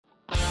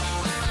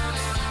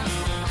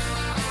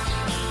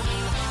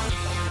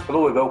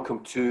Hello and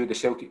welcome to the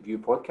Celtic View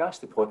podcast,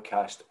 the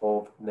podcast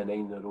of the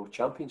 9-in-a-row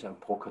champions. I'm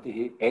Paul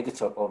Cuddihy,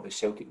 editor of the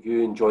Celtic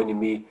View, and joining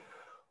me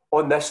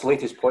on this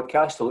latest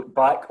podcast to look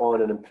back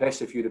on an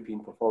impressive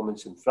European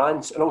performance in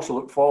France and also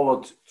look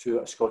forward to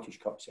a Scottish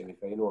Cup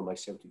semi-final are my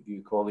Celtic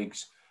View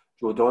colleagues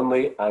Joe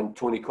Donnelly and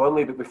Tony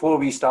Conley. But before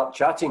we start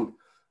chatting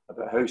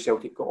about how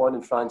Celtic got on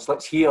in France,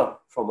 let's hear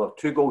from our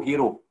two-goal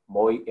hero,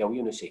 Moy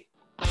El-Younousi.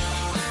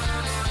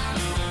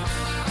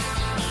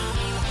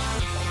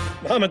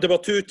 Mohamed, there were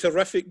two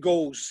terrific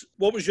goals.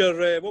 What was your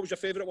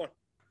favourite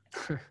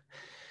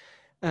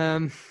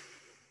one?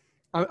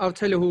 I'll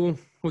tell you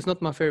who's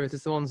not my favourite.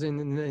 It's the ones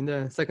in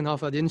the second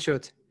half I didn't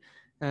shoot.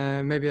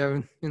 Maybe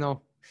I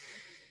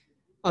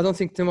don't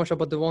think too much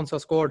about the ones I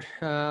scored.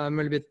 I'm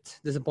a little bit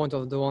disappointed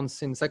of the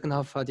ones in the second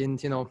half. I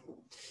didn't,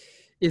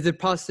 either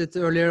pass it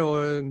earlier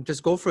or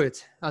just go for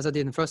it as I did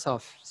in the first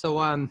half. So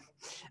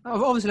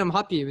obviously I'm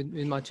happy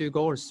with my two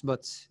goals,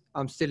 but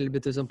I'm still a little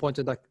bit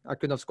disappointed that I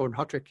could have scored a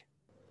hat-trick.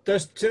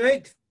 Does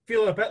tonight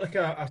feel a bit like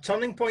a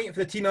turning point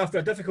for the team after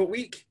a difficult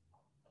week?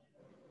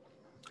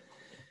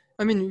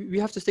 I mean, we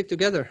have to stick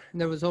together.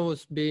 There will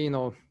always be,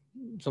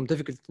 some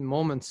difficult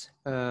moments.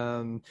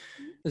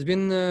 It's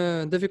been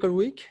a difficult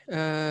week.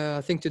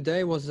 I think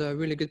today was a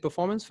really good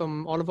performance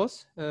from all of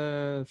us,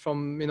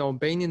 from,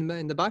 Bain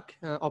in the back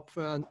up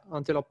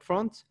until up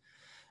front.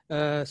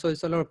 So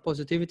it's a lot of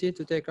positivity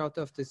to take out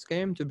of this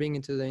game, to bring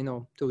into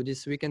to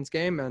this weekend's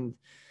game. And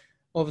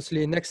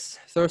obviously next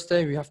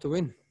Thursday we have to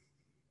win.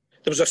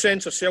 There was a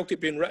sense of Celtic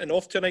being written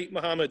off tonight,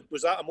 Mohamed.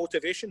 Was that a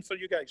motivation for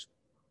you guys?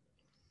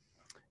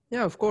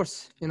 Yeah, of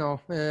course. We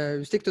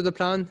stick to the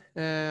plan.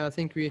 I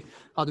think we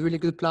had a really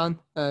good plan.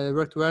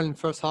 Worked well in the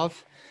first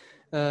half.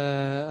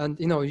 And,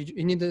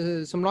 you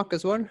need some luck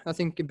as well. I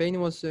think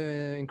Bain was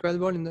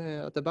incredible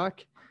at the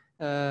back.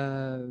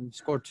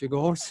 Scored 2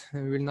 goals,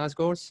 really nice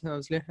goals,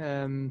 obviously.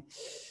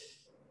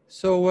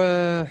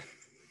 So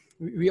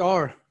we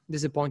are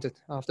disappointed.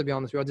 I have to be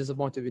honest. We are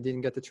disappointed we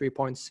didn't get the 3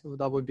 points.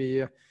 That would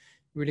be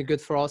really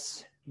good for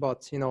us.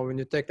 But, when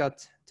you take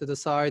that to the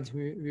side,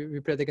 we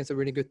played against a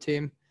really good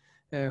team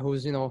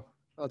who's, at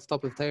the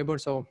top of the table.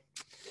 So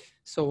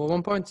at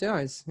 1 point, yeah,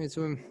 it's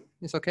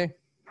okay.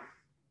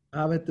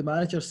 Ahmed, the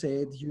manager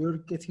said you're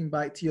getting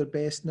back to your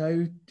best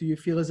now. Do you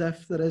feel as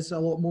if there is a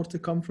lot more to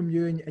come from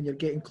you and you're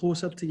getting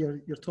closer to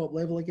your top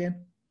level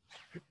again?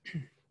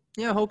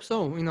 Yeah, I hope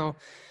so.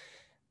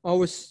 I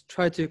always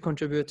try to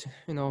contribute,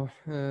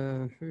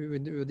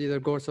 with either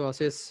goals or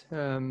assists.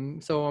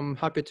 So I'm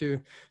happy to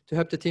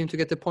help the team to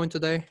get the point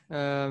today.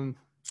 A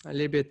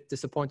little bit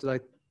disappointed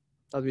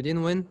that we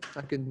didn't win.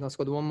 I could have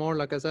scored one more,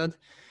 like I said,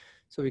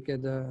 so we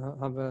could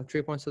have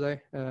 3 points today.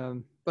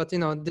 But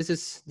this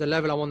is the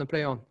level I want to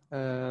play on,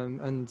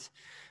 and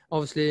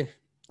obviously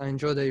I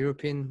enjoy the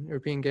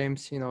European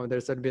games.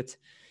 There's a bit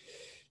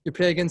you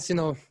play against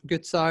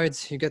good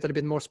sides, you get a little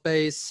bit more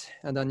space,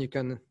 and then you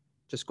can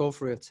just go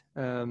for it.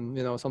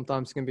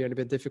 Sometimes it can be a little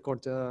bit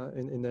difficult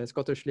in the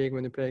Scottish League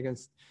when you play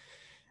against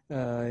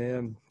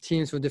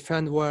teams who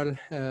defend well.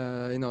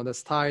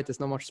 There's tight, there's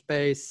not much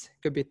space.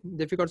 It could be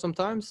difficult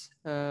sometimes.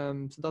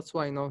 So that's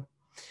why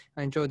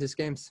I enjoy these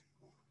games.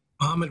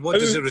 Mohamed, what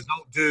does the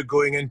result do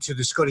going into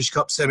the Scottish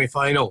Cup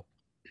semi-final?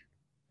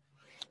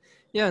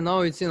 Yeah,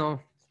 now it's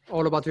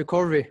all about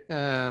recovery.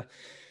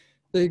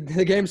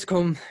 The games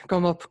come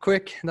up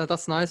quick.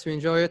 That's nice. We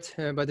enjoy it,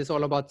 but it's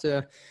all about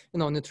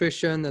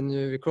nutrition and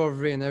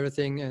recovery and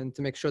everything, and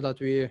to make sure that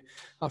we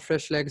have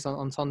fresh legs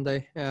on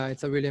Sunday.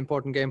 It's a really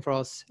important game for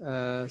us,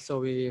 so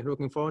we're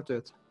looking forward to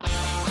it.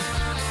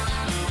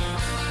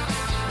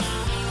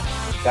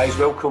 Guys,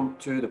 welcome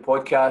to the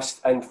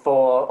podcast. And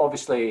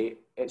obviously,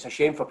 it's a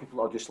shame for people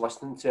that are just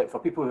listening to it. For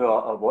people who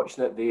are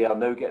watching it, they are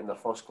now getting their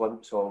first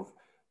glimpse of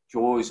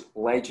Joe's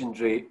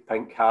legendary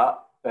pink hat.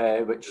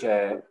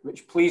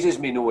 Which pleases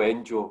me no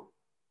end, Joe.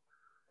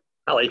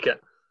 I like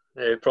it.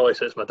 It probably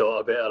suits my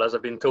daughter better, as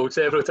I've been told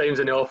several times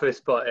in the office.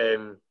 But I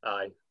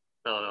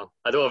don't know.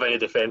 I don't have any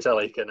defence. I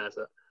like it. That's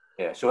it.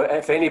 Yeah. So if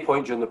at any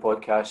point during the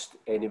podcast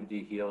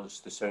anybody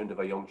hears the sound of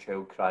a young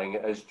child crying,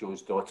 it is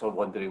Joe's daughter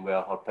wondering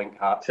where her pink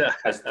hat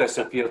has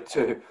disappeared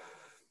to.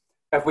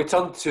 If we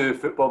turn to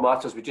football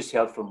matters, we just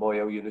heard from Moy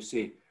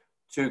El-Younousi,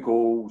 2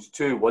 goals,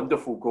 2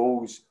 wonderful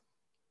goals.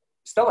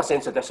 Still a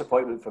sense of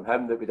disappointment from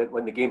him that we didn't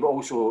win the game, but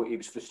also he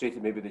was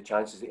frustrated maybe with the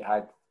chances that he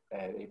had.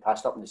 He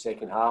passed up in the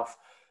second half.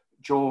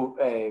 Joe,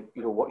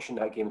 watching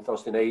that game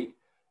Thursday night,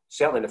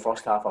 certainly in the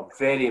first half, a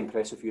very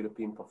impressive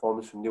European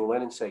performance from Neil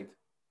Lennon's side.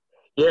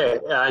 Yeah,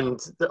 and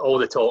all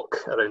the talk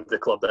around the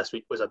club this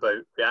week was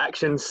about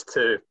reactions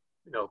to,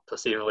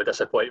 perceivably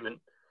disappointing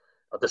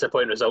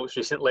results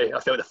recently. I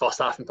felt the first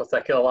half in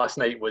particular last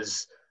night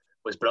was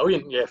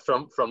brilliant. Yeah,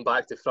 from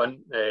back to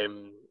front.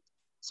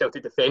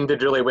 Celtic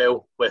defended really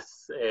well with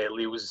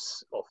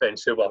Lille's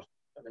offence, who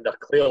they're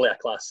clearly a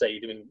class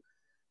side.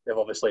 They've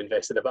obviously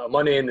invested a bit of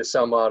money in the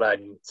summer,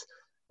 and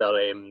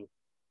they're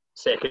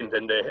second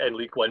in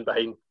League One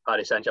behind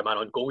Paris Saint-Germain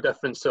on goal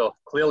difference. So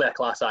clearly a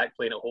class act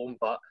playing at home.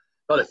 But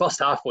the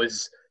first half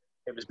was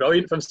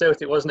brilliant from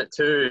Celtic, wasn't it?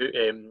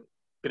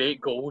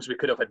 great goals. We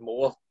could have had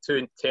more. 2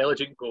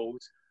 intelligent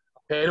goals.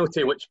 A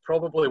penalty, which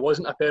probably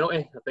wasn't a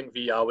penalty. I think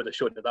VAR would have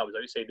shown that was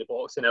outside the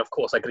box. And of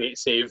course, a great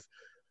save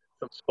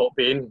from Scott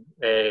Bain.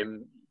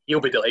 He'll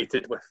be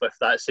delighted with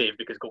that save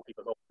because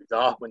goalkeepers always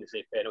are when they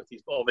save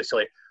penalties. But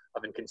obviously,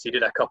 having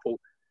conceded a couple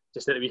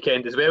just at the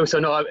weekend as well. So,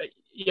 no,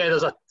 yeah,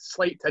 there's a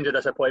slight tinge of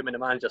disappointment. The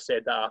manager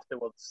said that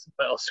afterwards.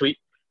 Bittersweet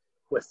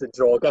with the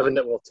draw, given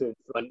that we're 2 in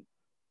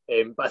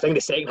front. But I think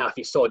the second half,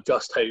 you saw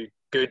just how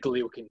good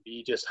Leo can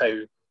be, just how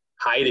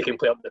high they can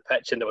play up the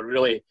pitch, and they were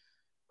really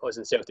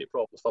causing Celtic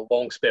problems for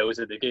long spells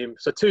of the game.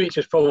 So 2 each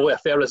was probably a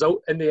fair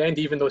result in the end,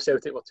 even though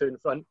Celtic were 2 in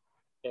front.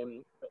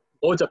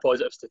 Loads of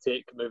positives to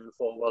take moving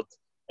forward.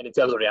 And in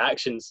terms of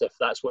reactions, if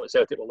that's what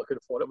Celtic were looking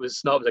for, it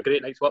was a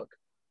great night's work.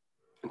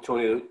 And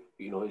Tony,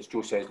 as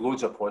Joe says,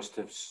 loads of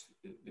positives.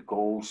 The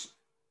goals,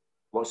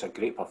 lots of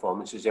great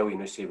performances.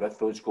 Elyounoussi with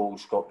those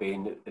goals, Scott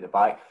Bain at the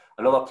back.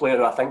 Another player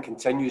who I think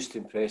continues to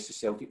impress the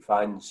Celtic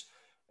fans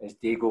is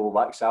Diego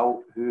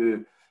Laxalt,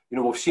 who,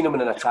 we've seen him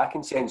in an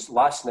attacking sense.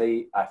 Last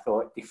night, I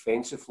thought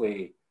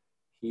defensively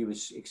he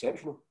was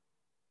exceptional.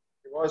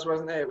 It was,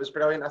 wasn't it? It was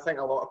brilliant. I think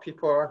a lot of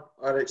people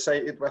are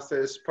excited with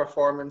his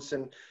performance,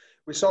 and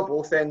we saw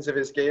both ends of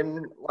his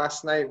game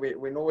last night.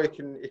 We know he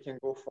can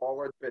go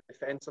forward, but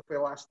defensively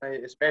last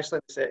night, especially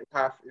in the second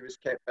half, he was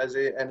kept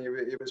busy and he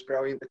was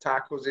brilliant. The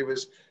tackles he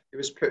was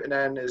putting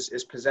in,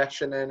 his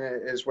positioning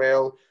as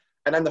well.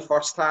 And in the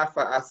first half,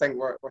 I think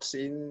we're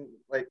seeing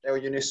like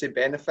Elyounoussi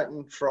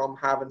benefiting from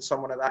having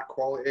someone of that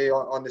quality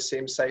on the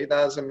same side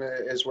as him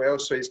as well.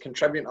 So he's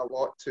contributing a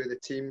lot to the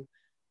team,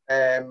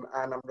 and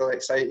I'm really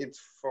excited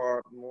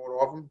for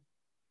more of him.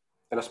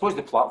 And I suppose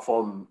the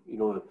platform,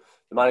 the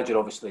manager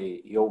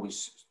obviously, he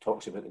always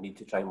talks about the need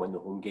to try and win the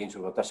home games.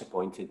 We were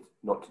disappointed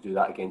not to do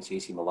that against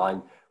AC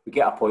Milan. We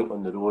get a point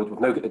on the road. We've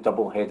now got the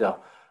double header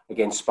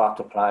against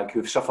Sparta Prague,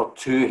 who've suffered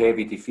 2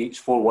 heavy defeats,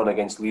 4-1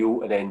 against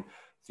Lille and then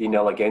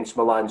 3-0 against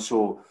Milan.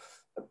 So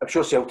I'm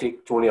sure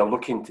Celtic, Tony, are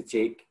looking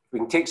to we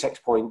can take 6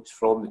 points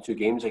from the 2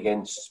 games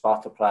against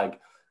Sparta Prague.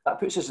 That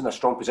puts us in a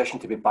strong position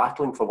to be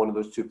battling for one of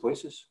those 2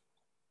 places.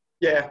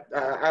 Yeah,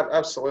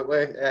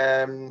 absolutely.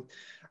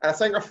 I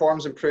think our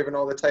form's improving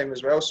all the time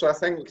as well. So I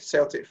think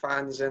Celtic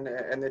fans and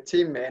the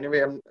team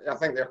anyway, I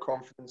think their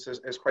confidence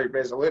is quite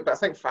resolute. But I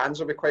think fans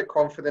will be quite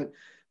confident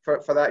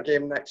for that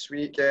game next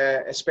week,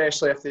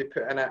 especially if they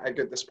put in a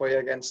good display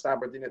against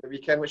Aberdeen at the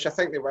weekend, which I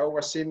think they will.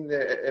 We're seeing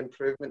the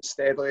improvement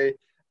steadily,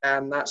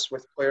 and that's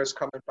with players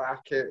coming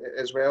back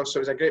as well. So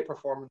it was a great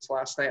performance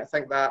last night. I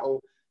think that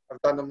will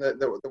have done them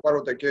the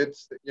world of good.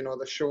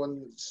 They're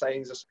showing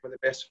signs of some of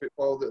the best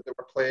football that they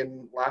were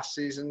playing last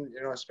season,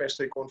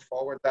 especially going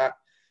forward, that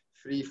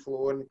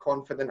free-flowing,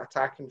 confident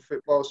attacking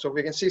football. So if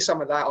we can see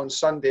some of that on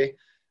Sunday,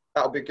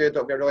 that'll be good.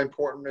 It'll be a really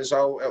important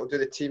result. It'll do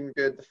the team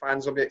good. The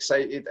fans will be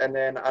excited. And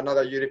then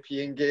another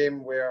European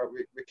game where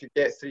we could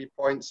get 3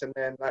 points, and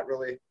then that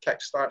really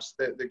kickstarts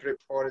the group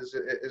for us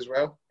as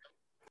well.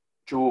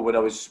 Joe, when I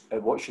was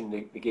watching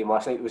the game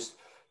last night,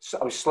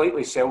 I was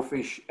slightly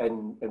selfish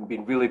in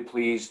being really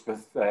pleased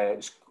with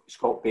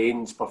Scott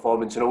Bain's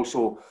performance, and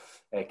also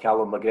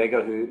Callum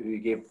McGregor, who you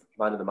gave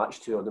man of the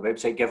match to on the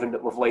website, given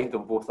that we've lined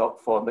them both up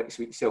for next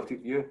week's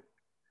Celtic View.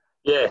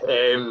 Yeah,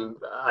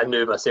 I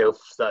knew myself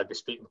that I'd be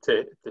speaking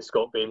to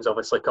Scott Bain's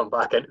obviously come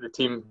back into the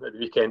team at the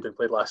weekend and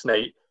played last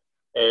night.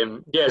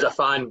 As a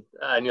fan,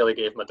 I nearly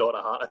gave my daughter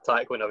a heart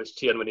attack when I was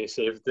cheering when he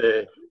saved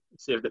the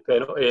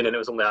penalty, and then it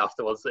was only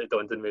afterwards that it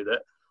dawned on me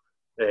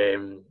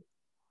that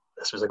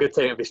this was a good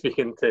time to be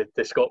speaking to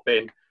Scott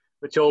Bain,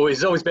 which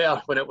always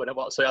better when it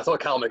works. So I thought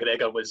Callum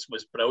McGregor was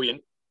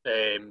brilliant.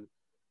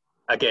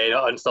 Again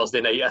on Thursday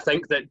night, I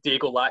think that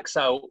Diego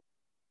Laxalt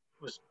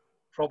was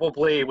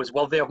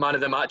worthy of man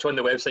of the match. On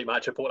the website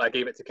match report, I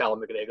gave it to Callum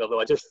McGregor,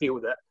 though I just feel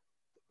that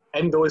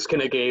in those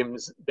kind of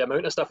games, the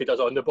amount of stuff he does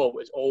on the ball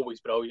is always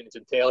brilliant. His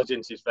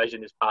intelligence, his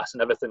vision, his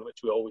passing, everything, which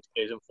we always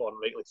praise him for, and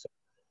rightly so.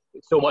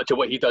 So much of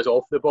what he does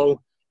off the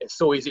ball, it's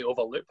so easy to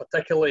overlook,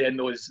 particularly in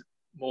those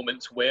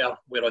moments where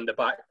we're on the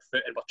back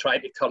foot and we're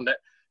trying to turn it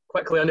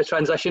quickly on the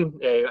transition.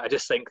 I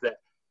just think that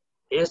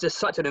he is just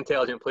such an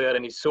intelligent player,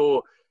 and he's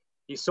so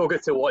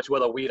good to watch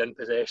whether we're in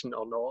possession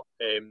or not.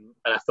 And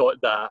I thought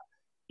that,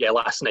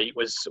 last night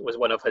was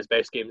one of his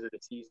best games of the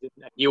season.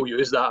 And he'll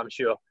use that, I'm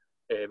sure,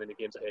 in the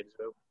games ahead as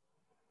well.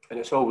 And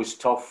it's always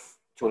tough,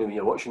 Tony, when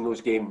you're watching those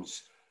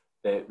games,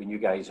 when you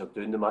guys are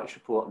doing the match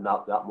report, and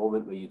that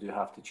moment where you do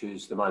have to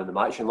choose the man of the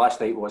match. And last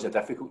night was a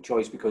difficult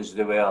choice because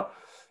there were,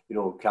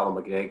 Callum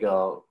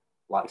McGregor,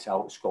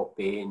 Laxalt, Scott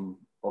Bain,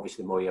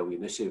 obviously Moya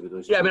Elyounoussi with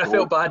those. Yeah, I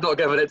felt bad not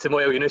giving it to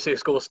Moya Elyounoussi, who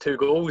scores 2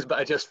 goals, but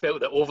I just felt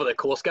that over the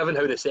course, given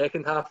how the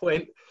second half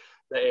went,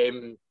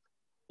 that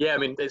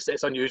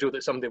it's unusual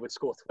that somebody would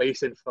score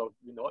twice and for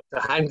you not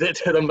to hand it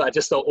to them. But I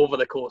just thought over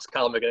the course,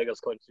 Callum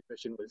McGregor's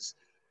contribution was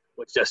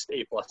just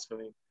A+ for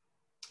me.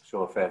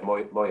 So if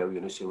Moya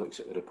Elyounoussi looks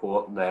at the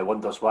report and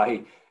wonders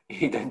why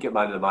he didn't get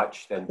man of the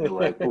match, then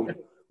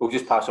we'll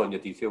just pass on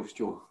your details,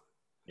 Joe.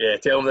 Yeah,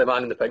 tell him the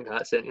man in the pink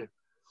hat sent you.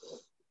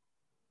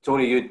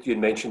 Tony, you'd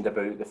mentioned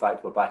about the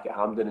fact we're back at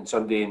Hampden on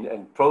Sunday,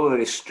 and probably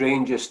the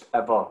strangest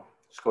ever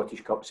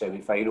Scottish Cup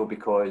semi-final,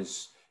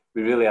 because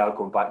we really are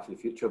going back to the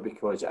future,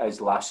 because it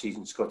is last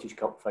season's Scottish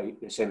Cup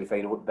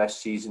semi-final. This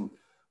season,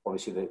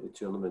 obviously the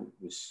tournament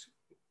was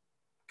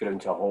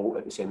ground to a halt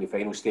at the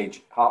semi-final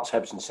stage. Hearts,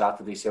 Hibs on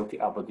Saturday,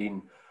 Celtic,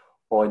 Aberdeen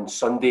on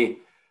Sunday.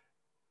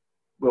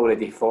 We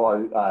already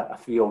fought out a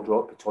 3-3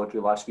 draw at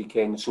Pittodrie last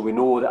weekend, so we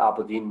know that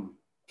Aberdeen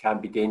can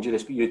be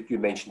dangerous. But you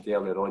mentioned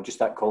earlier on, just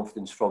that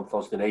confidence from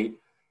Thursday night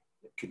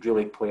could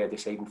really play a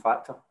deciding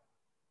factor.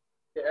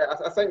 Yeah,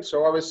 I think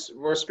so. We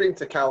were speaking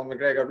to Callum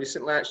McGregor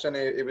recently,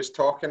 actually, and he was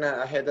talking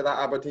ahead of that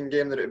Aberdeen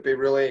game that it would be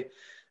really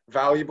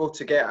valuable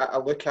to get a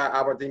look at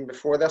Aberdeen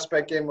before this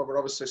big game, where we're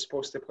obviously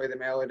supposed to play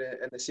them earlier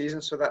in the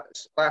season. So that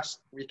last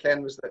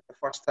weekend was the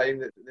first time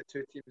that the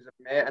two teams have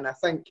met, and I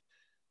think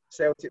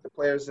Celtic, the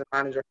players, the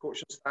manager,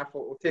 coaching staff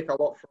will take a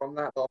lot from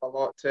that. They'll have a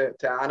lot to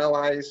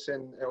analyse,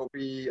 and it'll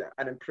be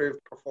an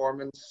improved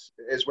performance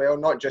as well,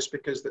 not just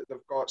because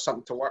they've got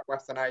something to work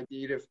with, an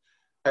idea of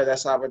how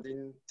this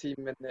Aberdeen team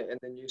and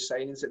the new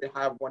signings that they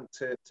have want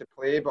to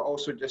play, but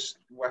also just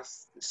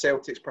with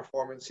Celtic's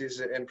performances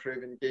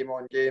improving game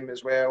on game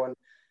as well, and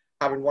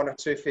having one or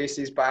two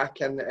faces back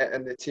in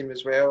the team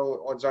as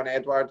well. Odds on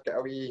Edward got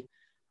a wee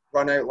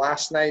run out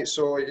last night,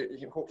 so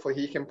hopefully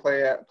he can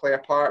play a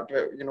part.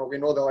 But we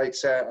know the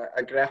likes of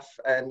a Griff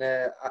and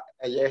a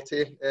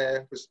Yeti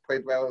who's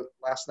played well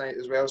last night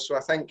as well. So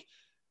I think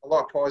a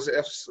lot of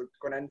positives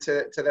going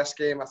into this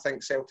game. I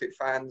think Celtic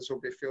fans will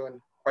be feeling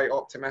quite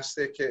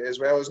optimistic as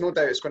well. There's no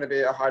doubt it's going to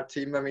be a hard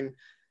team. I mean,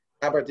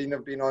 Aberdeen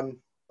have been on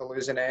the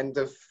losing end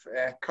of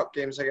cup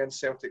games against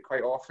Celtic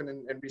quite often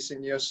in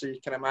recent years, so you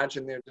can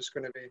imagine they're just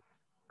going to be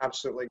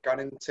absolutely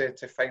gunning to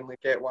finally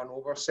get one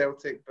over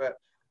Celtic. But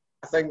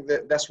I think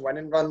that this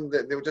winning run,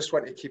 that they'll just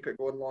want to keep it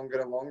going longer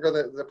and longer.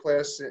 The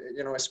players,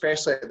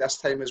 especially at this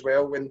time as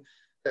well, when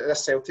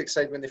this Celtic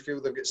side, when they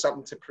feel they've got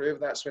something to prove,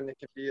 that's when they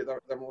can be at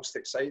their most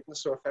exciting.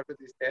 So if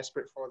everybody's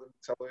desperate for them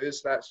to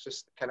lose, that's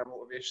just the kind of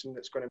motivation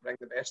that's going to bring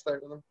the best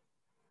out of them.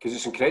 Because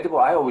it's incredible.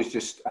 I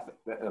always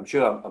I'm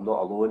sure I'm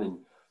not alone in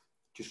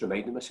just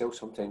reminding myself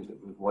sometimes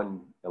that we've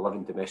won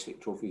 11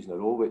 domestic trophies in a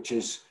row, which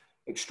is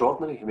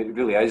extraordinary. I mean, it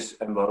really is.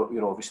 And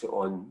we're, obviously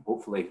on,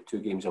 hopefully, 2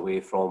 games away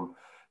from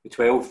the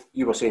 12th.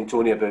 You were saying,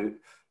 Tony, about,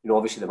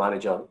 obviously the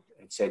manager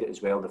had said it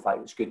as well, the fact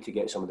that it's good to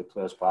get some of the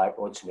players back.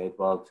 Odson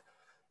Edward,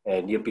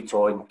 Neil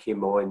Beaton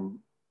came on,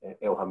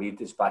 El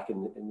Hamid is back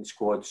in the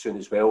squad soon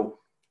as well.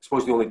 I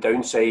suppose the only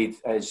downside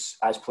is,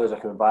 as players are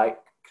coming back,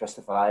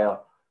 Christopher Ayer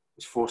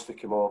was forced to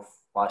come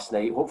off last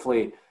night.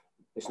 Hopefully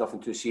it's nothing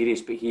too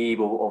serious, but he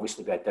will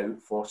obviously be a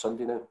doubt for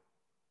Sunday now.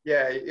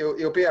 Yeah,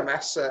 he'll be a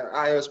miss.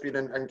 Ayer's been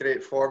in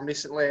great form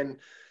recently, and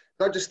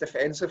not just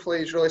defensively,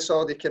 he's really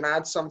solid. He can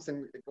add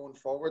something going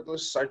forward.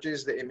 Those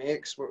surges that he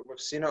makes, we've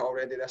seen it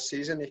already this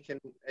season. He can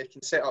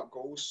set up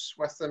goals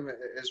with them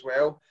as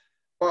well.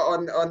 But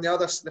on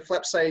the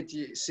flip side,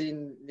 you've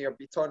seen Neil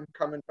Beaton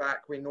coming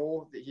back. We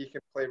know that he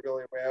can play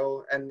really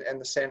well in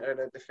the centre of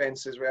the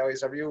defence as well.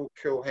 He's a real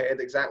cool head,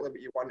 exactly what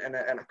you want in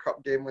a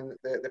cup game when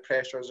the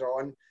pressure's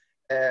on.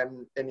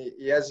 And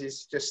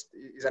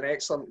he's an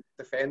excellent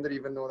defender,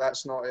 even though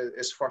that's not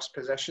his first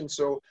position.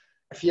 So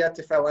if he had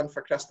to fill in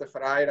for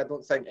Christopher Ayer, I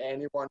don't think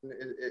anyone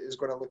is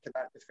going to look at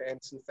that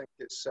defence and think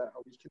it's a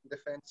weakened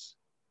defence.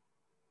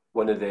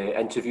 One of the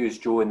interviews,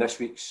 Joe, in this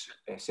week's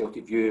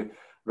Celtic View,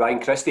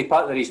 Ryan Christie,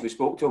 part of the reason we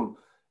spoke to him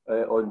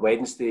on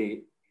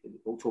Wednesday,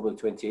 October the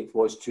 28th,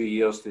 was 2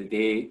 years to the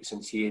day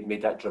since he had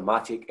made that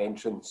dramatic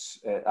entrance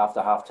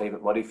after half-time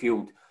at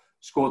Murrayfield,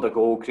 scored a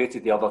goal,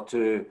 created the other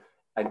 2,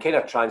 and kind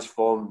of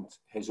transformed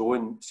his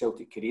own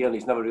Celtic career, and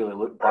he's never really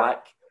looked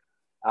back.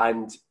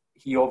 And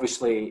he's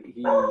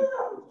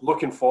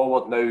looking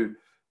forward now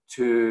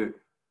to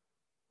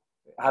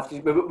we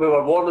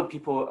were warning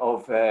people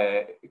of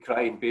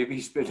crying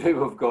babies, but now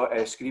we've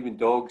got screaming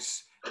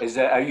dogs.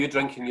 Are you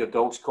drinking your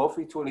dog's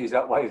coffee, Tony? Is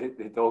that why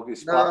the dog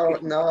is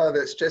barking? No,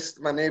 that's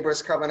just my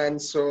neighbour's coming in,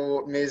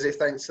 so Maisie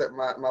thinks that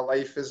my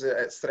life is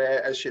at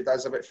threat, as she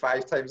does about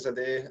 5 times a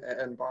day,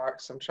 and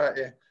barks.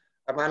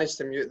 I managed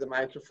to mute the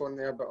microphone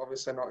there, but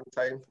obviously not in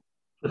time.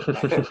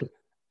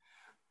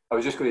 I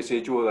was just going to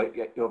say, Joe,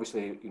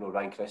 obviously,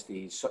 Ryan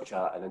Christie is such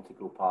an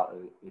integral part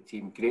of the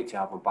team. Great to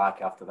have him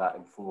back after that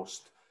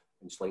enforced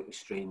and slightly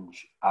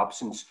strange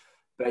absence.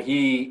 But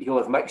he'll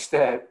have mixed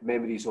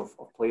memories of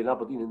playing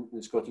Aberdeen in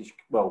the Scottish.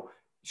 Well,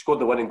 he scored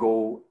the winning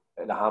goal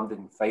in the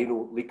Hampden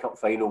final, League Cup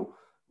final,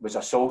 was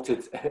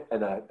assaulted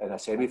in a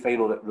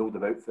semi-final that ruled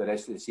him out for the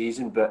rest of the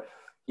season. But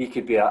he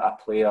could be a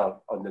player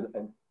in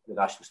the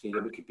National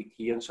Stadium. It could be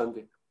key on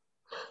Sunday.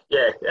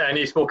 Yeah, and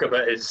he spoke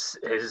about his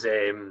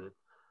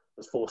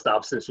forced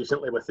absence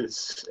recently with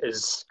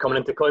his coming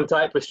into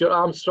contact with Stuart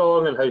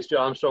Armstrong, and how Stuart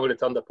Armstrong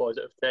returned a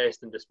positive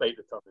test, and despite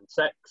returning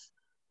 6,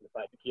 the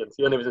fact that Kieran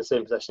Tierney was in the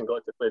same position,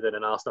 got to play there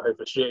in Arsenal, how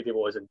frustrated he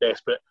was and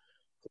desperate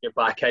to get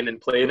back in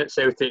and playing at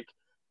Celtic.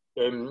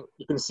 You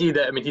can see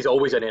that, he's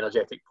always an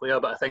energetic player,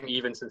 but I think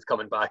even since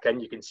coming back in,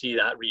 you can see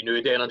that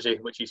renewed energy,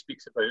 which he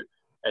speaks about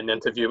in the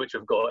interview, which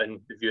we've got in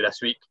the View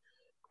this week.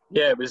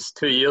 Yeah, it was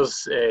 2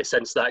 years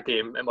since that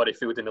game at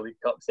Murrayfield in the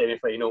League Cup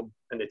semi-final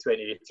in the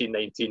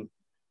 2018-19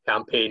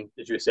 campaign.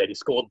 As you said, he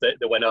scored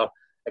the winner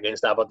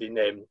against Aberdeen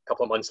a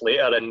couple of months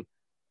later, and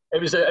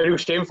it was a real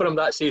shame for him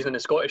that season in the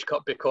Scottish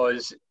Cup,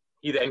 because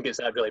he then gets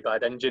that really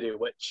bad injury,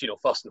 which,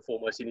 first and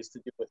foremost, he needs to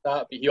deal with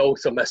that. But he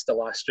also missed the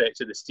last stretch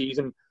of the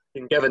season.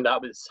 And given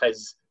that was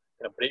his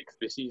kind of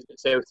breakthrough season at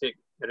Celtic,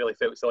 I really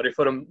felt sorry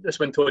for him. This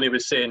when Tony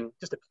was saying,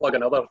 just to plug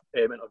another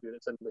interview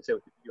that's in the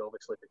Celtic View,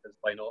 obviously, because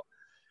why not?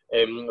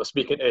 I was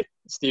speaking to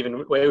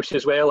Stephen Welsh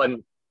as well,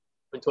 and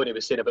when Tony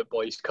was saying about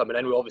boys coming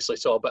in, we obviously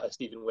saw a bit of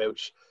Stephen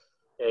Welsh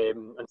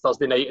on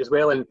Thursday night as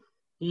well. And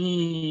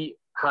he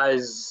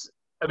has...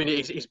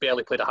 he's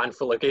barely played a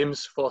handful of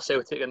games for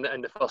Celtic in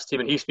the first team,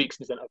 and he speaks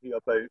in his interview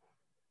about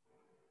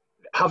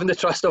having the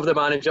trust of the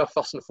manager,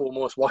 first and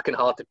foremost, working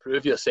hard to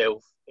prove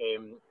yourself,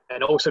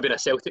 and also being a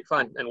Celtic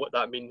fan and what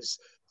that means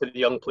to the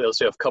young players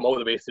who have come all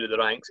the way through the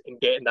ranks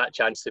and getting that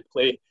chance to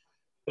play.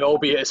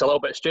 Albeit it's a little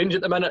bit strange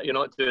at the minute, you're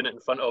not doing it in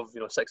front of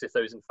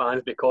 60,000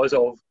 fans because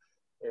of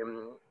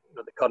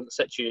the current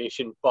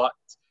situation, but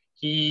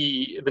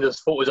there's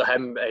photos of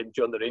him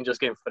during the Rangers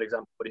game, for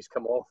example, where he's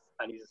come off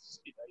and he's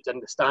in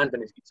the stand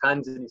and he's got his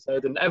hands in his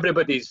head, and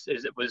everybody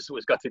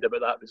was gutted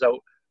about that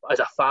result. But as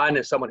a fan,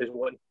 as someone who's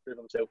wanting to prove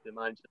himself to the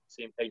manager at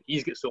the same time,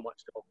 he's got so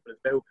much to offer as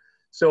well.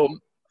 So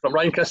from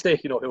Ryan Christie,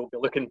 who'll be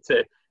looking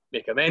to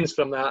make amends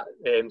from that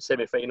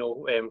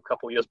semi-final a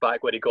couple of years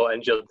back where he got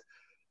injured,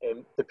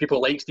 the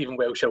people like Stephen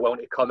Welsh are willing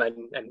to come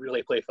in and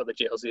really play for the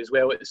jersey as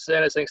well. It's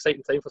an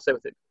exciting time for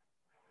Celtic.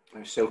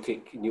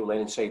 Celtic, Neil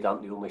Lennon's side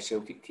aren't the only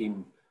Celtic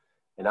team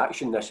in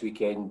action this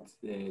weekend.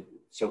 The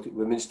Celtic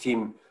women's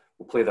team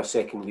will play their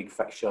second league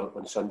fixture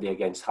on Sunday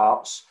against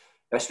Hearts.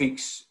 This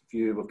week's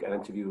View, we've got an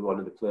interview with one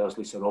of the players,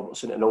 Lisa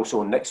Robertson, and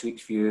also on next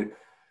week's View,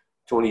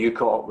 Tony, you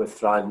caught up with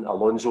Fran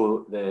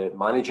Alonso, the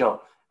manager,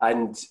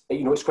 and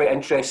it's quite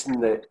interesting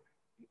that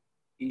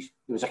there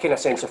was a kind of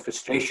sense of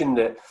frustration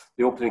that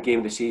the opening game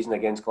of the season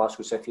against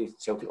Glasgow City,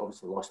 Celtic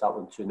obviously lost that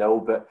one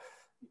 2-0, but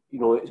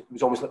it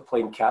was almost like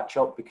playing catch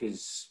up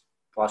because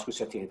Glasgow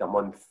City had a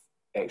month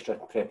extra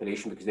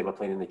preparation because they were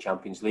playing in the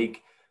Champions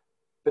League.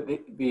 But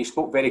they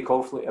spoke very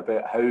confidently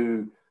about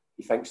how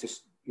he thinks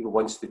this,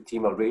 once the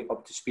team are right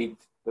up to speed,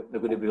 that they're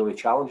going to be really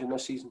challenging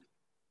this season.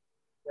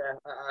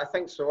 Yeah, I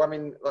think so.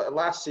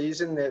 Last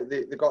season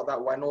they got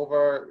that win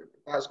over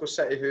Glasgow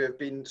City, who have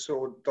been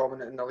so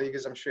dominant in the league,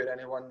 as I'm sure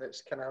anyone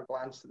that's kind of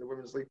glanced at the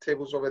Women's League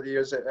tables over the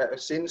years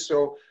have seen.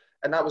 So,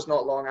 and that was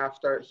not long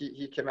after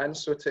he came in.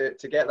 So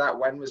to get that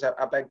win was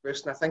a big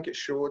boost, and I think it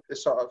showed the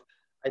sort of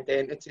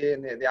identity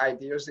and the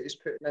ideas that he's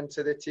putting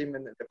into the team,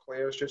 and that the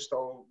players just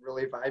all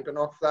really vibing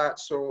off that.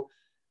 So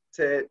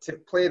to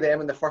play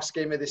them in the first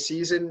game of the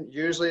season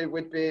usually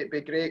would be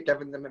great,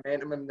 given the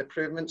momentum and the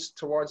improvements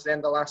towards the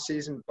end of last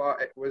season,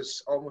 but it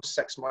was almost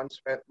 6 months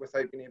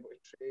without being able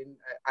to train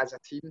as a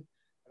team.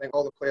 I think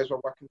all the players were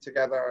working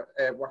together,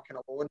 working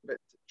alone, but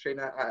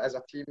training as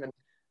a team. And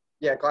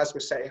yeah, Glasgow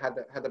City had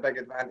a big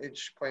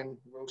advantage playing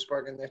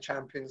Wolfsburg in the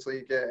Champions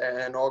League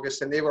in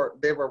August, and they were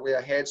way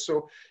ahead.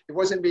 So he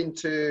wasn't being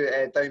too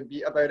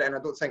downbeat about it, and I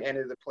don't think any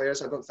of the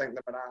players, I don't think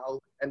the morale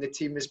and the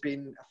team has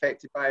been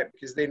affected by it,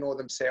 because they know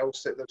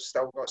themselves that they've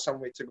still got some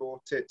way to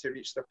go to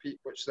reach their peak,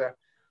 which they're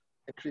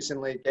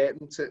increasingly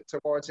getting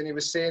towards. And he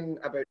was saying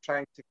about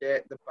trying to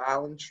get the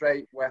balance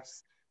right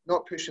with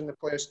not pushing the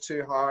players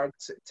too hard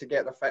to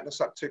get their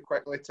fitness up too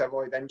quickly to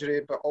avoid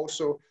injury, but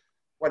also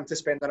want to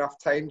spend enough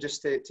time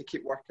just to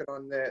keep working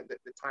on the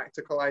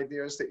tactical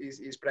ideas that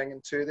he's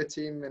bringing to the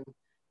team. And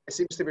it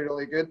seems to be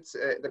really good.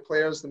 The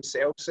players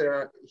themselves,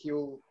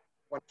 he'll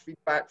want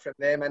feedback from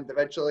them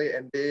individually,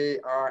 and they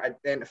are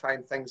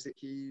identifying things that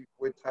he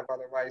would have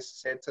otherwise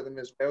said to them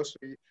as well. So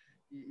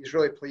he's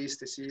really pleased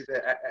to see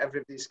that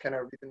everybody's kind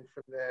of reading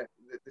from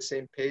the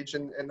same page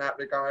in that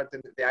regard,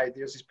 and the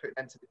ideas he's putting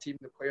into the team,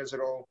 the players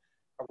are all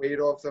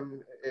aware of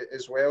them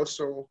as well.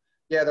 So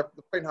yeah, they're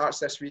playing Hearts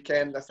this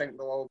weekend. I think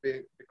they'll all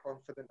be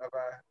confident of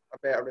a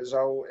better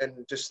result,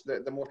 and just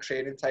the more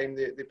training time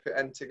they put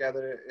in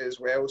together as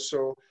well.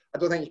 So I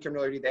don't think you can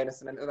really read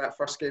anything into that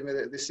first game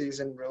of the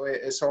season, really.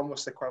 It's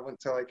almost equivalent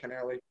to like an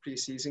early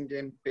pre-season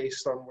game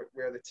based on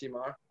where the team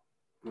are.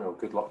 Well,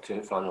 good luck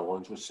to Fran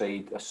Alonso's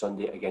side this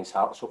Sunday against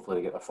Hearts. Hopefully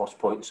they get their first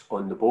points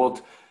on the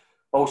board.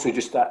 Also,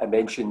 just a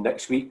mention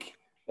next week,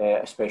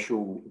 a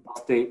special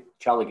birthday.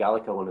 Charlie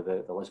Gallagher, one of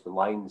the Lisbon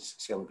Lions,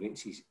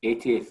 celebrates his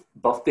 80th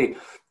birthday.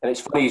 And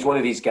it's funny, he's one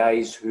of these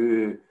guys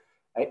who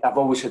I've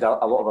always had a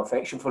lot of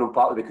affection for him,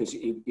 partly because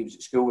he was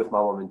at school with my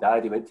mum and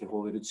dad. He went to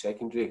Holyrood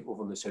Secondary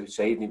over on the south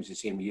side, and he was the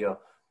same year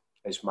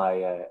as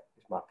my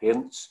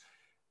parents.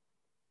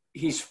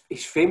 He's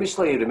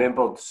famously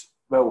remembered,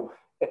 well,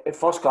 at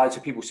first glance,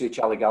 when people say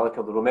Charlie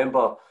Gallagher, they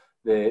remember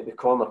the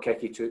corner kick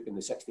he took in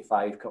the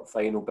 65 Cup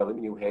final. Billy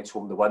McNeil heads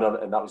home the winner,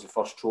 and that was the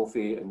first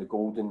trophy in the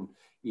golden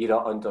era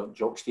under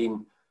Jock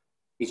Stein.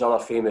 His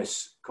other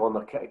famous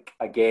corner kick,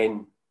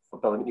 again, for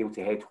Billy McNeil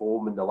to head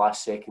home in the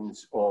last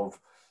seconds of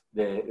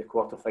the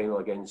quarter-final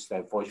against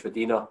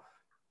Vojvodina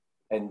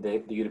in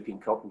the European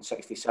Cup in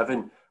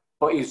 67.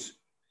 But he's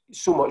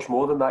so much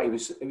more than that. He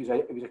was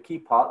a key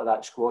part of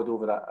that squad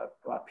over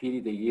that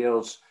period of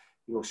years.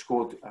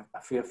 scored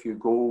a fair few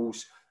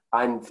goals,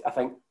 and I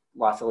think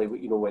latterly,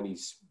 when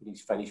he's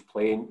finished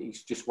playing,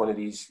 he's just one of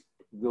these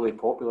really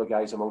popular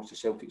guys amongst the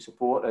Celtic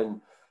support.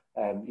 And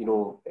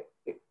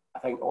I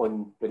think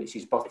when it's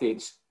his birthday,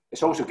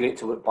 it's also great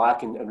to look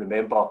back and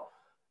remember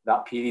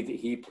that period that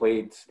he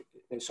played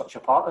such a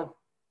part in.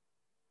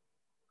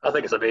 I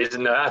think it's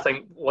amazing. I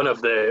think one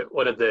of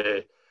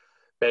the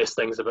best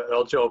things about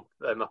our job,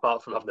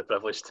 apart from having the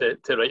privilege to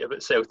write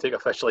about Celtic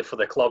officially for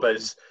the club,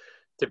 is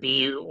to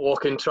be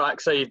walking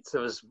trackside. I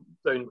was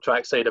down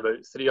trackside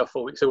about 3 or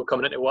 4 weeks ago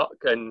coming into work,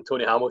 and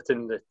Tony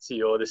Hamilton, the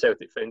CEO of the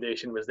Celtic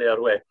Foundation, was there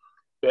with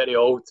Bertie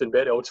Auld, and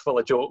Bertie Auld's full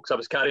of jokes. I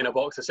was carrying a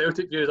box of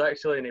Celtic views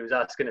actually, and he was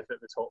asking if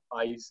it was hot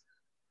pies,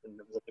 and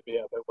there was a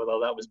debate about whether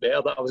that was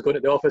better that I was going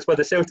to the office with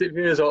the Celtic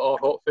views or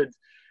hot food.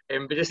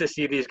 But just to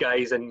see these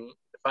guys, and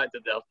the fact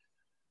that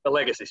their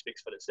legacy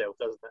speaks for itself,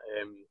 doesn't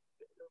it?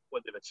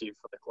 What they've achieved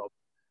for the club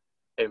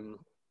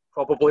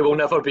probably will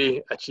never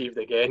be achieved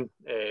again.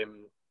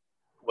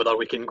 Whether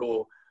we can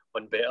go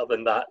on better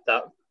than that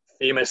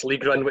famous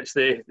league run which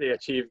they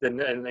achieved in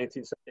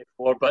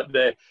 1974, but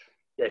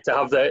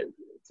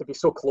to be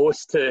so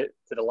close to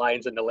the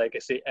Lions and the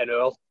legacy in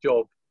our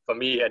job, for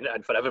me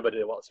and for everybody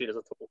that works here, is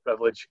a total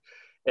privilege.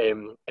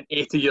 And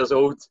 80 years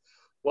old,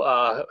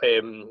 what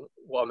a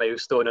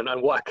milestone,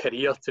 and what a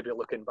career to be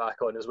looking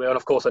back on as well. And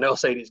of course, on our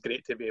side, it's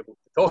great to be able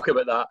to talk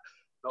about that,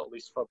 not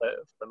least for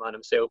the man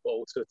himself, but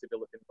also to be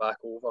looking back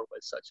over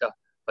with such a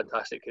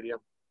fantastic career.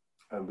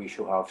 And we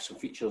shall have some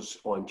features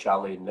on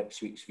Charlie in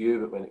next week's View,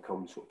 but when it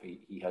comes,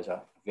 he has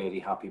a very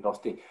happy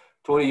birthday.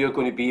 Tony, you're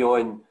going to be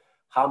on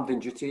Hampden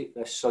duty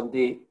this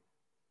Sunday.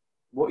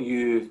 How are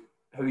you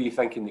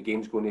thinking the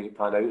game's going to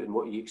pan out, and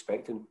what are you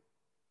expecting?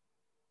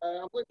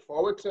 I'm looking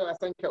forward to it. I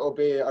think it'll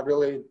be a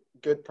really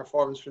good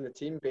performance from the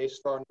team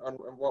based on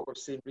what we've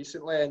seen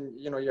recently, and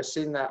you're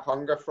seeing that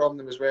hunger from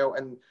them as well,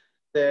 and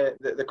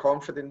the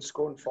confidence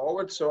going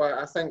forward. So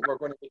I think we're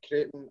going to be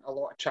creating a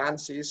lot of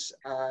chances,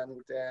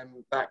 and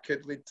that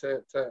could lead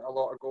to a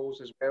lot of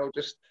goals as well.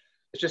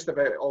 It's just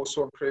about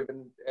also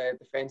improving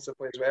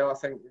defensively as well. I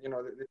think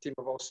the team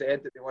have all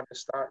said that they want to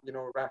start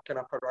racking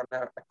up a run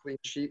of clean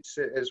sheets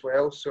as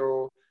well.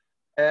 So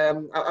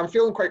I'm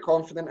feeling quite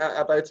confident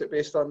about it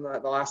based on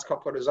the last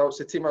couple of results.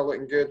 The team are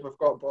looking good. We've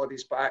got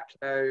bodies back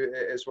now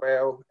as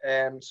well.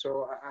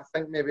 So I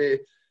think maybe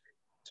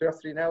 2 or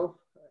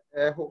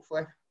 3-0,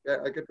 hopefully.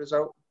 A good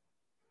result.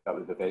 That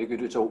would be a very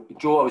good result.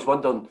 Joe, I was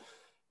wondering,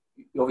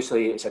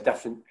 obviously it's a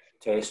different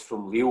test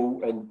from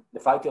Lille, and the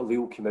fact that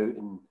Lille came out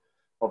and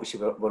obviously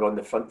we're on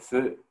the front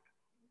foot,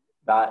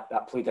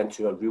 that played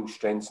into our real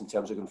strengths in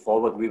terms of going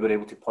forward. We were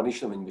able to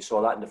punish them, and we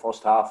saw that in the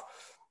first half.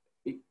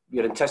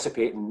 We're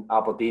anticipating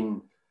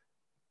Aberdeen,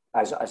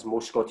 as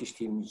most Scottish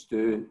teams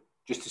do,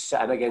 just to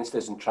sit in against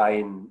us and try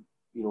and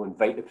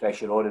invite the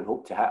pressure on and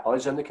hope to hit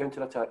us in the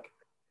counter-attack.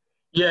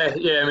 Yeah.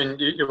 I mean,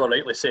 you were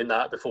rightly saying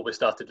that before we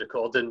started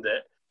recording,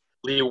 that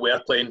Leo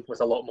were playing with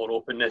a lot more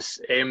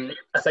openness.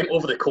 I think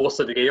over the course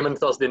of the game on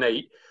Thursday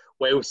night,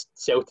 whilst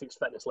Celtic's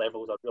fitness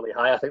levels are really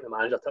high, I think the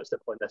manager touched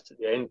upon this at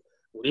the end,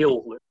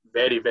 Leo looked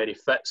very, very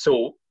fit,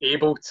 so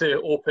able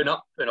to open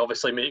up and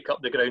obviously make up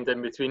the ground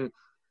in between.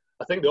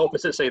 I think the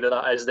opposite side of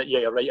that is that, yeah,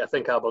 you're right, I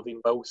think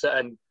Aberdeen will sit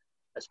in,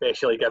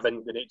 especially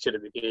given the nature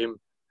of the game.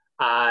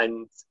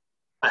 And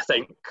I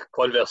think,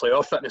 conversely,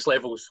 our fitness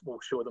levels will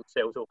show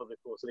themselves over the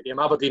course of the game.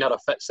 Aberdeen are a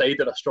fit side,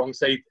 they're a strong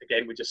side.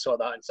 Again, we just saw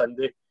that on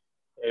Sunday.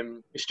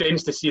 It's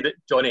strange to see that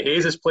Johnny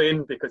Hayes is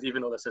playing, because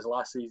even though this is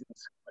last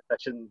season's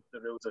competition,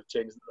 the rules have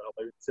changed that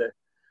they're allowed to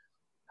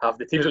have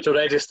the teams which are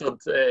registered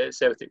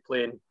Celtic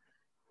playing.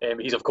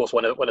 He's, of course,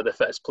 one of the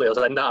fittest players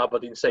in that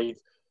Aberdeen side.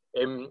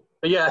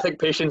 But yeah, I think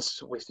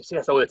patience, we say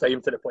this all the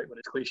time to the point where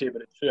it's cliche,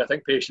 but it's true. I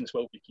think patience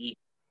will be key.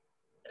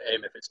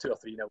 If it's 2 or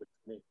 3-0 with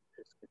me,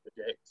 it's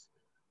project.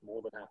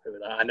 More than happy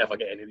with that. I never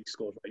get any of these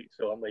scores right,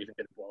 so I'm not even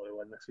going to bother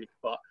one this week.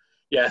 But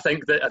yeah, I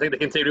think they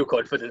can take real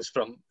confidence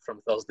from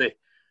Thursday,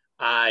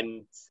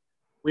 and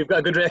we've got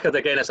a good record.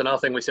 Again, it's another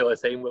thing we say all the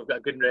time. We've got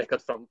a good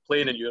record from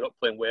playing in Europe,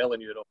 playing well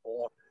in Europe,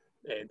 or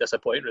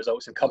disappointing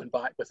results and coming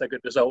back with a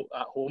good result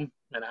at home.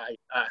 And I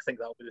think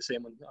that'll be the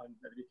same on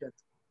the weekend.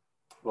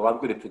 Well, I'm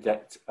going to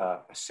predict a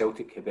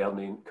Celtic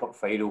Hibernian Cup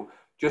final,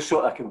 just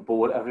so I can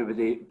bore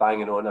everybody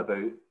banging on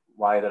about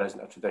why there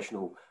isn't a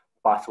traditional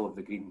Battle of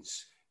the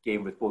Greens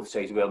game with both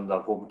sides wearing their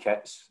home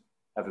kits.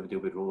 Everybody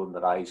will be rolling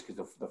their eyes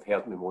because they've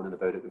heard me moaning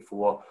about it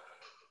before.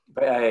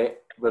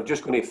 But we're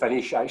just going to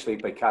finish actually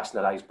by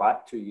casting our eyes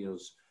back 2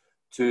 years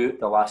to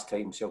the last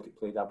time Celtic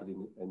played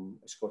Aberdeen in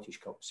a Scottish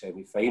Cup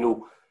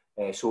semi-final.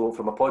 So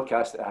from a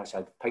podcast that has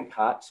had pink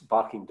hats,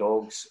 barking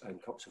dogs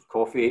and cups of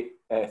coffee,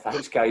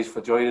 thanks guys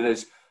for joining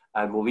us,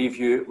 and we'll leave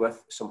you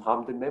with some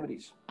Hampden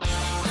memories.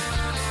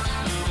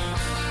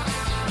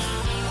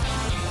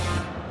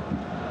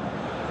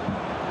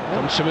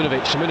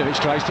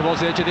 Simunovic drives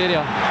towards the edge of the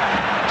area.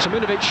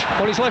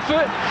 Simunovic on his left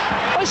foot.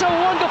 It's a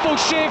wonderful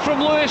save from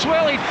Lewis.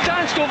 Well, he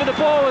danced over the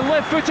ball and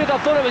left-footed. I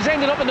thought it was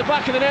ending up in the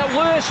back of the net.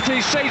 Lewis to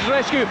his side's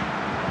rescue.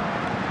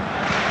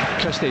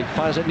 Christie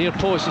fires it near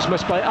post, it's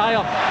missed by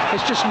Ayer,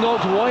 it's just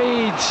knocked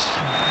wide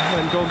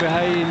and gone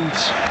behind.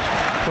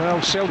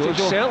 Well, Celtic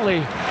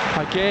certainly,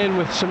 again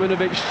with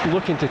Simunovic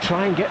looking to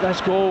try and get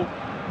this goal.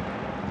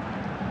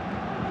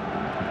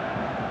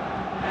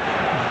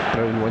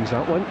 Brown wins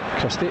that one,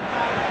 Christie.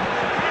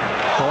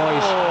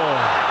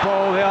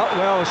 Ball there,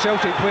 well the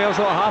Celtic players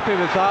not happy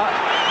with that.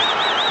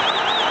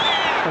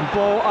 And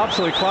ball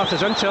absolutely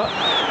clatters into it.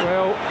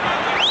 Well,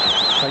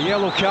 a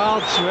yellow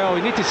card, well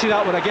we need to see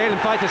that one again. In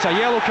fact it's a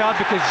yellow card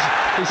because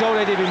he's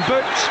already been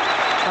booked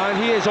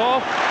and he is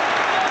off.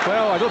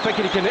 Well, I don't think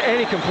he can get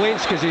any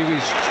complaints because he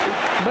was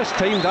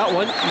mistimed that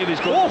one. He was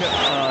going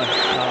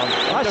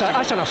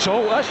that's an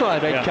assault, that's not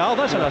a red card,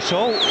 that's an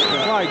assault.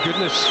 My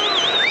goodness.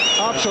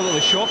 Absolutely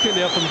shocking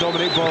there from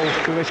Dominic Ball.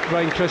 We wish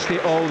Brian Christie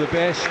all the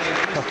best.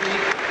 A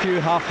few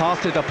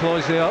half-hearted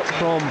applause there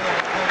from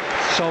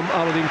some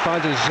Aberdeen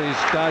fans as his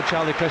dad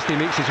Charlie Christie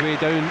makes his way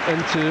down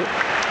into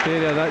the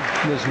area. That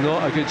is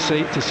not a good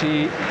sight to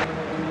see.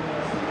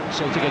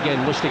 Celtic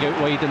again, Lustig out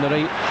wide in the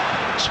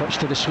right. Switch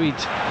to the Swede.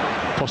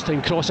 First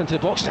time cross into the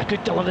box, a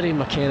good delivery.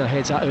 McKenna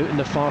heads that out on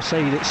the far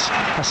side. It's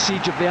a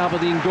siege of the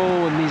Aberdeen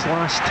goal in these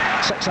last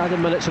 6 added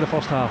minutes of the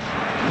first half.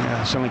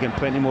 Yeah, certainly getting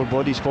plenty more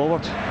bodies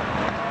forward.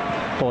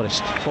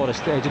 Forrest,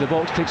 edge of the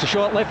box, takes a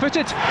shot,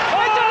 left-footed. Into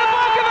the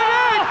back of the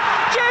net!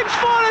 James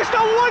Forrest, a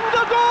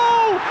wonder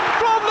goal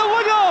from the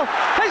winger!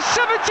 His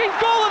 17th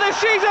goal of the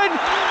season!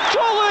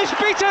 Joe Lewis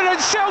beaten, and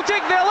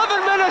Celtic, the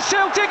 11 men of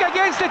Celtic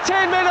against the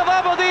 10 men of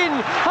Aberdeen,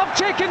 have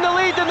taken the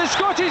lead in the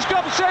Scottish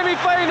Cup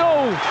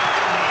semi-final.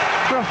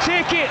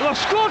 They've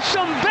scored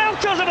some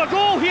belters of a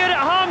goal here at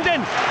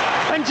Hampden,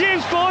 and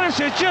James Forrest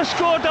has just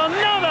scored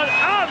another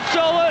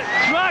absolute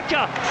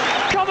cracker,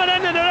 coming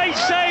into the right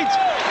side,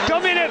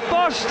 coming at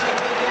first,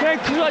 then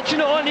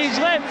clutching it on his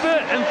left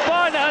foot and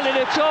firing it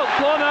into the top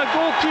corner.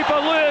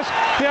 Goalkeeper Lewis,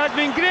 who has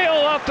been great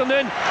all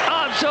afternoon,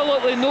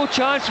 absolutely no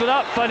chance for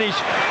that finish.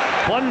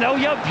 1-0,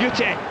 you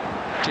beauty.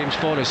 James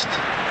Forrest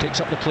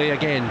takes up the play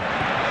again.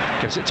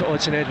 Gives it to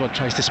Odsonne-Edouard,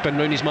 tries to spin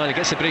round his man, he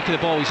gets the break of the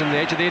ball, he's on the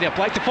edge of the area,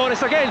 back to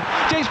Forrest again.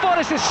 James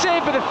Forrest is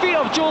saved by the feet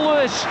of Joe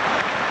Lewis.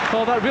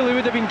 Oh, that really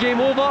would have been game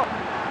over.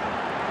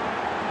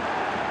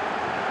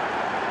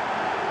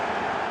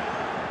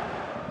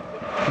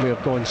 We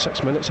have gone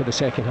 6 minutes of the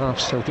second half.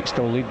 Celtic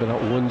still lead with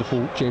that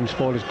wonderful James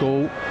Forrest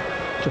goal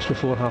just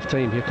before half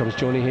time. Here comes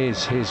Johnny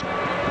Hayes. Hayes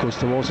goes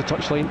towards the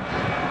touchline.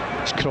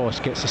 His cross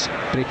gets this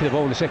break of the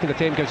ball in the second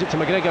attempt, gives it to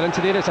McGregor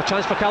into there. It's a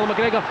chance for Callum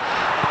McGregor.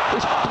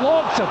 It's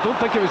blocked. I don't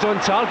think it was on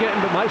target,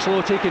 but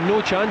Maxwell taking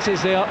no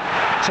chances there.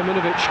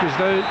 Simunovic goes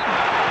down.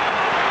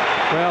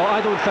 Well,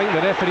 I don't think the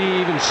referee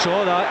even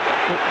saw that.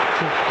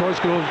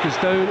 Cosgrove goes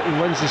down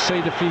and wins the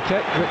side of free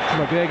kick, but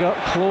McGregor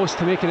close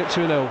to making it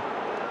 2-0.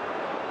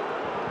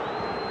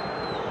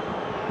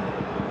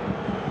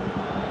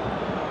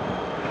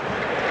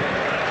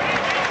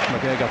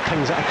 McGregor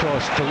pings it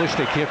across to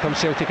Lustig. Here comes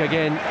Celtic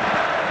again.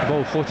 The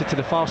ball floated to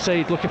the far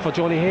side, looking for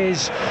Johnny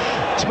Hayes.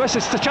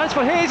 It's a chance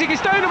for Hayes, he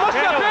gets down, it must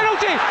be a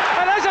penalty!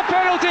 It is a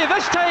penalty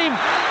this time!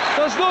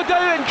 There's no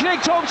doubt in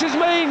Craig Thompson's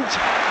mind.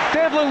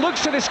 Devlin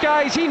looks to the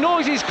skies, he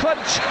knows he's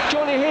clipped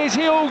Johnny Hayes'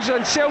 heels,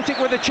 and Celtic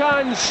with a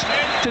chance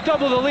to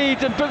double the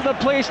lead and book their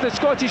place in the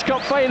Scottish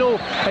Cup final.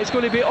 It's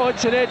going to be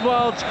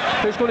Odsonne-Edouard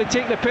who's going to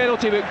take the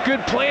penalty, but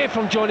good play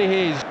from Johnny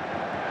Hayes.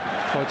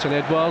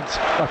 Odsonne-Edouard,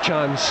 a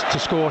chance to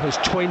score his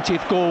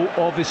 20th goal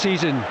of the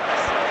season.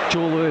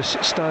 Joe Lewis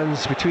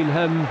stands between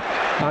him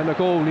and a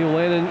goal. Neil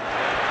Lennon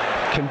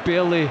can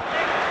barely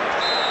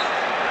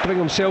bring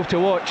himself to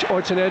watch.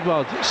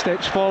 Odsonne-Edouard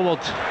steps forward,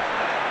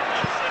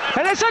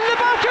 and it's in the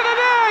back of the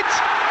net!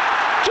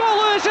 Joe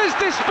Lewis's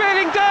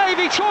despairing dive,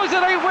 he chose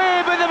the right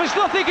way, but there was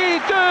nothing he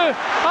could do.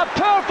 A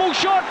powerful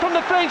shot from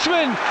the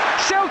Frenchman.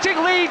 Celtic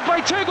lead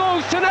by 2-0,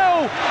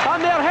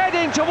 and they're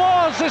heading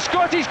towards the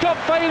Scottish Cup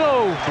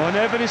final. On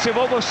evidence of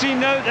what we've seen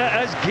now,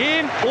 that is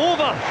game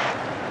over.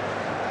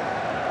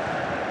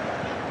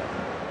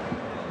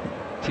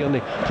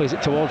 Tierney plays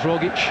it towards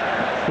Rogic.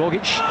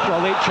 Rogic,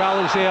 a late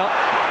challenge there,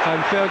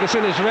 and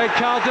Ferguson is red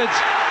carded.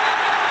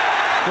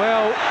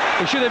 Well,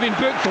 he should have been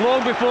booked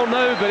long before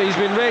now, but he's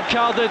been red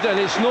carded, and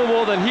it's no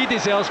more than he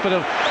deserves for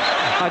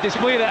a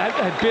display that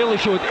had barely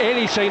showed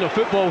any sign of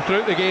football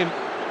throughout the game.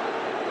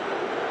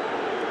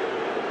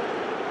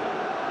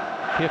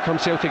 Here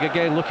comes Celtic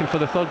again, looking for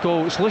the third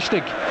goal. It's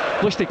Lustig.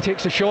 Lustig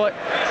takes a shot.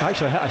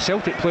 Actually hit a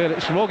Celtic player.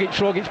 It's Rogic.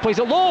 Rogic plays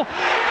it low.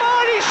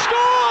 And he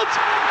scored!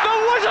 The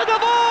Wizard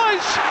of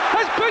Oz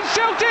has put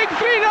Celtic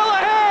 3-0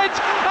 ahead,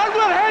 and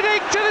we're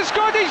heading to the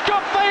Scottish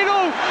Cup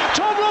final.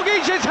 Tom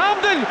Rogic is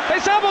Hampden.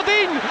 It's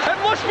Aberdeen. It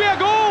must be a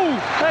goal.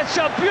 It's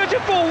a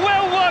beautiful,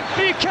 well-worked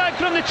free kick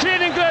from the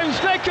training grounds.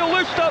 Michael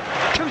Lustop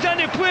comes in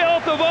to play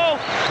off the ball,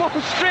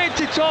 ball straight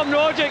to Tom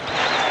Rogic,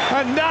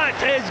 and that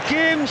is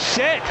game,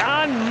 set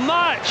and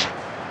match.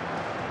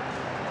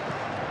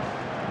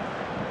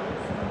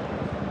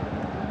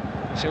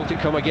 Celtic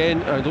come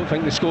again. I don't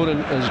think the scoring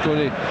is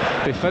going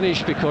to be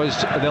finished,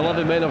 because the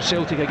 11 men of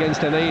Celtic against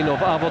the 9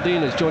 of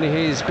Aberdeen, as Johnny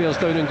Hayes bears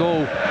down in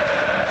goal.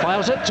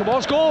 Fires it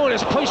towards goal and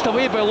it's pushed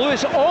away by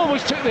Lewis. It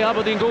almost took the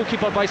Aberdeen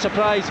goalkeeper by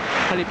surprise,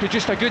 and he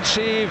produced a good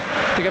save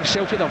to give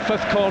Celtic their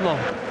 5th corner.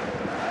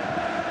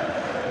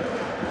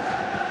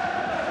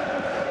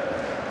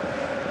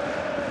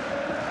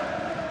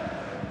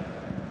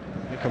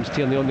 Here comes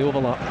Tierney on the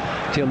overlap.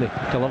 Tierney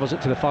delivers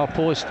it to the far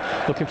post,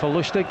 looking for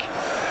Lustig.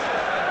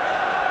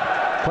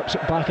 Clips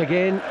it back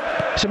again.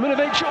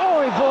 Simunovic,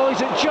 oh, he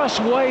volleys it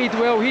just wide.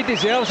 Well, he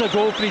deserves a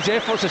goal for his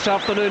efforts this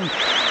afternoon.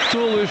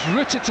 Tolu's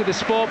rooted to the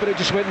spot, but it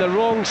just went the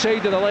wrong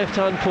side of the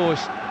left-hand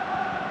post.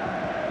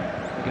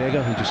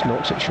 McGregor, who just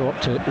knocks it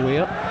short to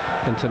Weir,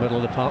 into the middle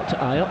of the park to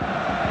Ayer.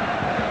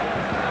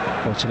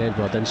 Watson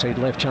Edward inside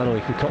left channel,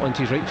 he can cut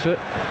onto his right foot,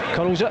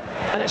 curls it,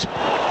 and it's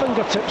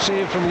fingertip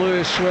save from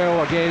Lewis.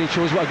 Well, again, he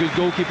shows what a good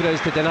goalkeeper is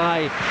to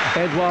deny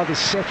Edward his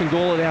 2nd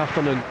goal of the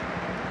afternoon.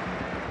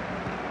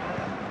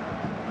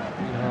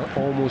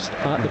 Almost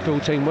at the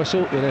full-time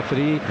whistle. The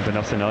referee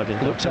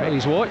looks at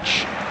his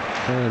watch,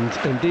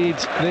 and indeed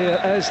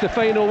there is the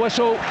final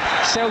whistle.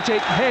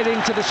 Celtic heading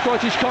to the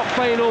Scottish Cup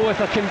final with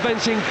a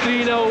convincing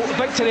 3-0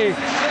 victory,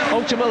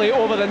 ultimately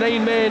over the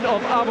 9 men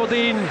of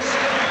Aberdeen.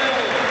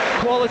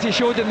 Quality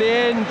showed in the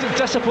end,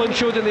 discipline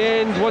showed in the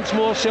end. Once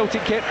more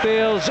Celtic kept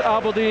theirs,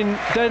 Aberdeen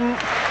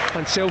didn't,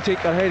 and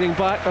Celtic are heading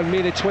back on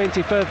May the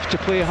 25th to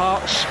play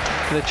Hearts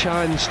for the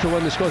chance to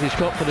win the Scottish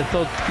Cup for the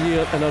 3rd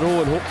year in a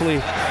row and hopefully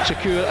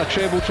secure a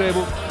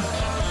treble.